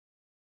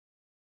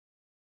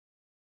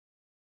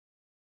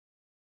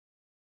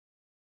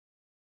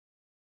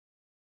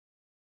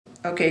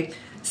Okay,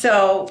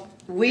 so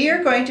we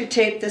are going to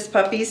tape this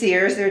puppy's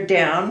ears. They're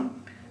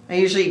down. I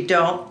usually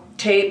don't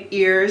tape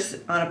ears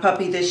on a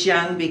puppy this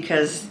young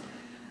because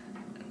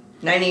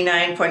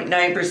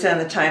 99.9% of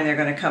the time they're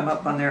going to come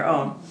up on their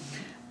own.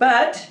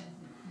 But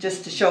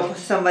just to show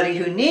somebody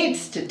who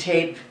needs to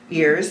tape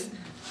ears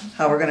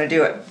how we're going to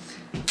do it.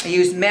 I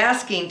use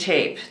masking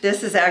tape.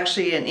 This is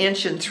actually an 1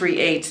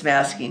 3/8"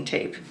 masking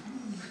tape.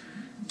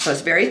 So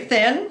it's very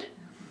thin.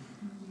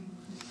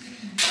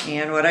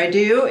 And what I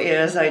do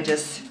is I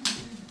just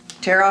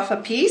tear off a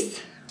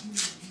piece.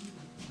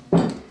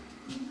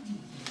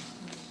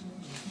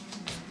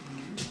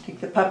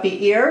 Take the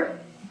puppy ear.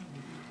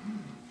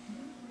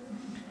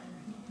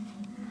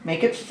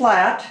 Make it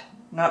flat,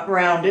 not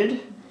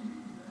rounded.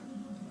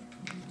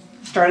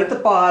 Start at the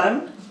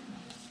bottom.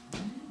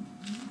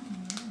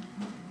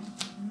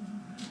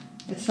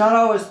 It's not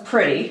always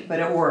pretty, but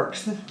it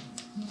works. And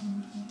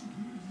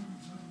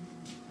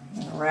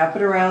wrap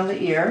it around the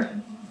ear.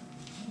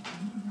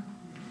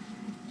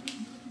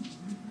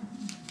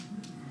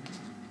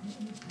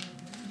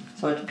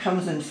 So it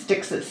comes and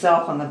sticks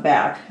itself on the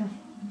back.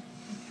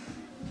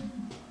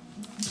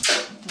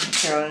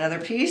 Tear out another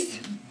piece.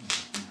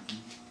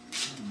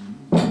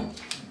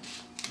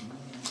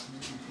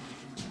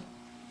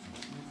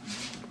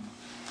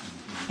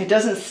 It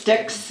doesn't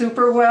stick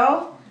super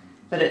well,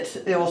 but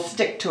it will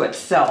stick to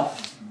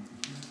itself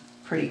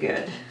pretty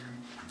good.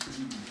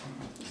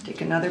 Let's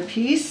take another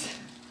piece.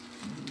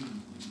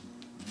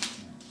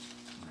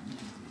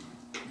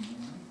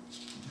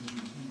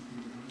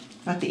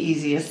 Not the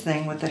easiest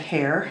thing with the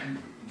hair.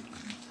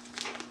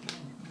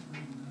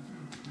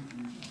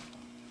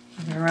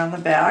 And around the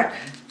back.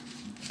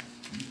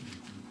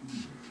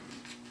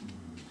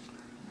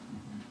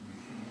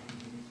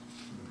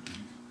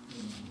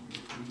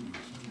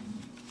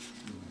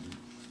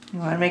 You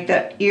want to make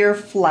that ear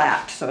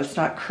flat so it's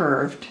not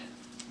curved.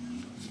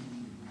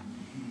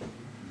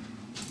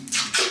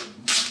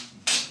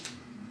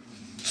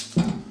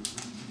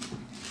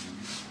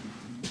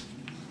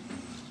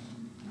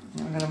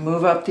 I'm going to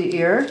move up the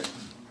ear.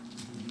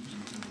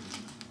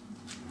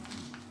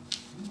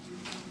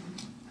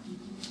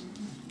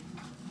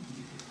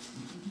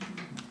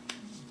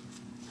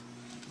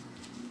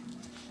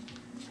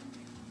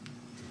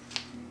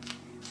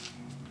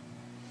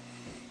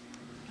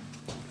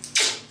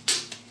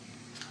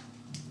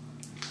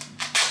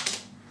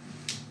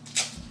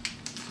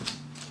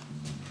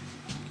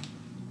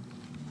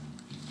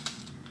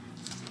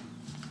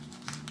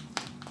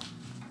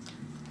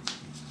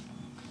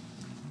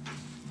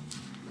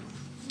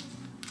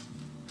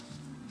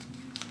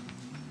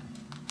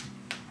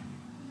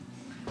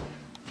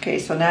 Okay,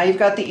 so now you've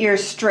got the ear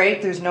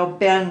straight, there's no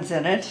bends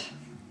in it.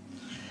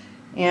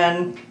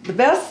 And the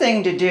best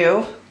thing to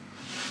do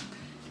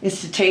is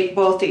to tape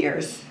both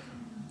ears.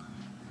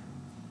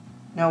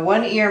 Now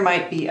one ear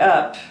might be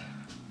up.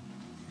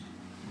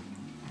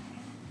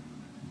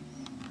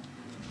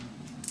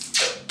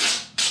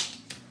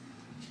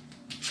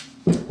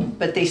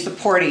 But they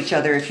support each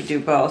other if you do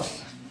both.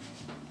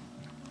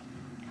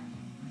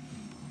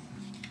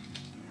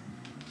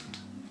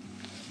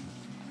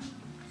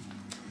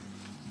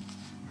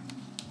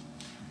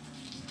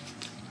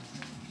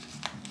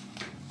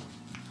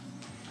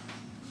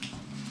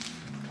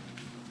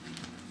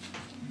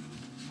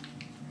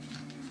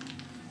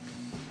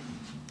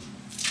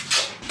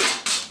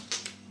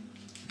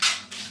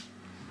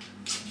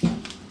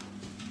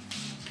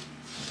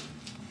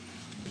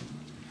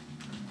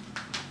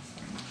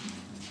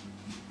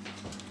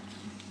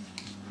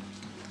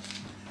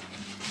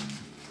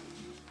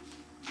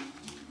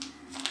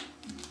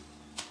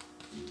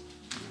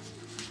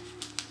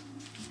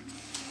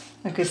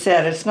 Like I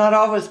said, it's not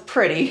always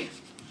pretty,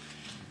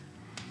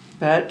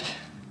 but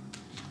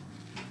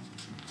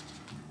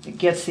it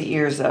gets the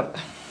ears up.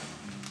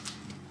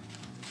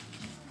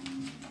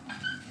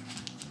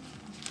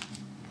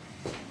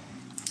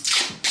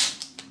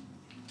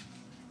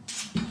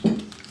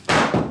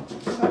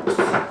 Oops.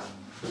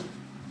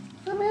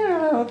 Come here,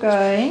 little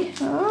guy.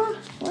 Oh,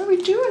 what are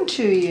we doing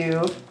to you?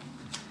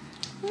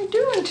 What are we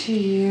doing to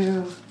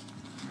you?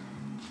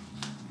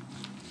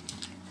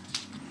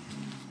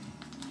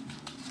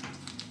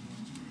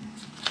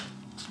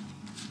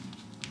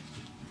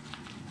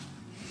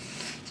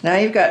 Now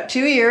you've got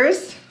two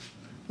ears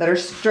that are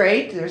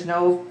straight. There's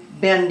no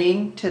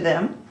bending to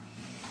them.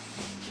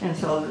 And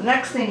so the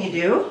next thing you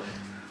do,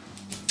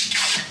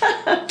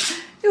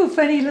 you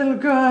funny little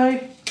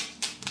guy.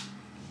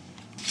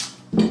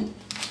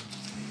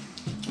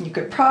 You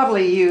could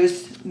probably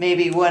use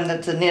maybe one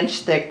that's 1 inch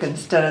thick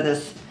instead of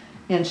this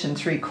 1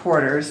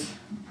 3/4.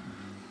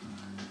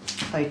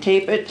 I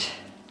tape it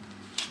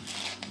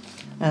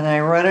and I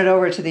run it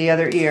over to the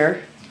other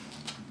ear.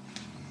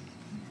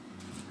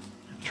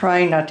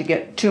 Trying not to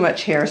get too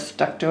much hair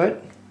stuck to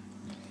it.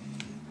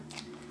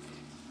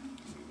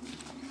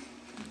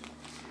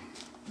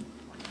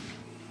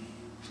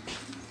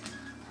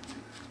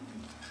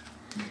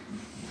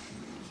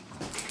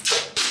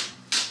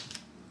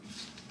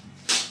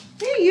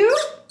 Hey you!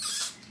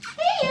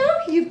 Hey you!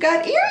 You've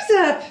got ears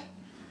up!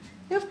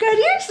 I've got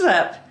ears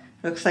up.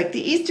 Looks like the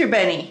Easter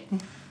Bunny.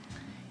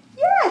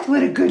 Yes,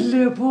 what a good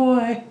little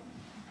boy.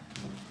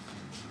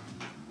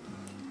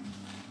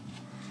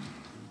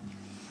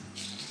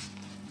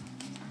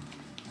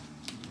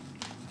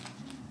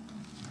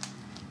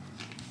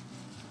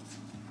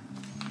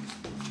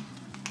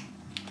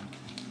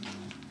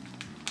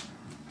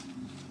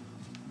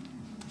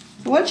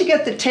 Once you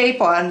get the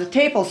tape on, the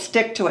tape will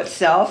stick to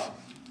itself.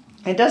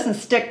 It doesn't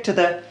stick to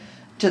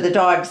the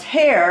dog's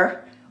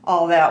hair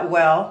all that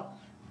well,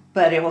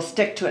 but it will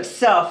stick to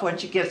itself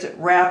once you get it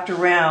wrapped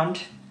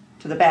around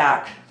to the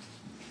back.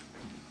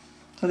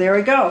 So there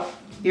we go,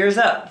 ears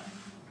up.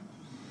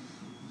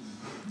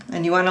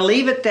 And you want to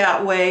leave it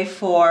that way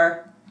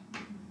for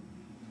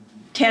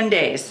 10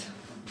 days.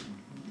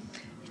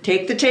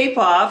 Take the tape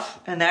off,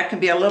 and that can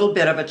be a little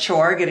bit of a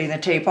chore getting the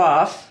tape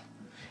off.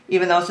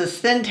 Even though this is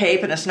thin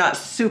tape and it's not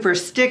super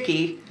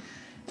sticky,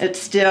 it's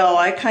still,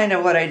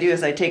 what I do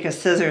is I take a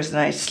scissors and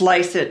I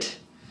slice it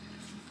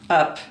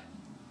up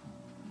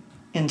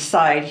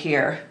inside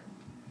here.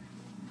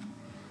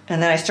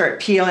 And then I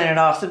start peeling it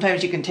off.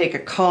 Sometimes you can take a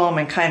comb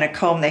and kind of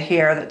comb the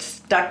hair that's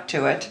stuck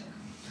to it,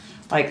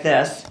 like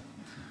this.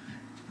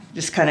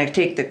 Just kind of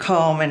take the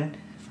comb and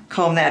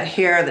comb that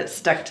hair that's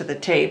stuck to the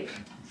tape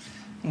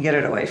and get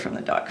it away from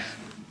the dog.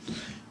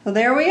 So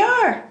there we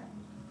are.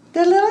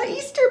 The little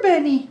Easter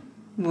Bunny.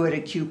 What a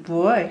cute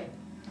boy.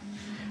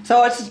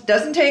 So it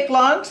doesn't take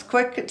long, it's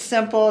quick, it's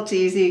simple, it's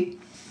easy.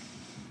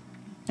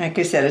 Like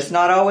I said, it's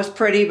not always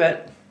pretty,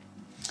 but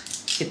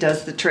it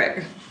does the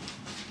trick.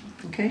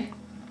 Okay?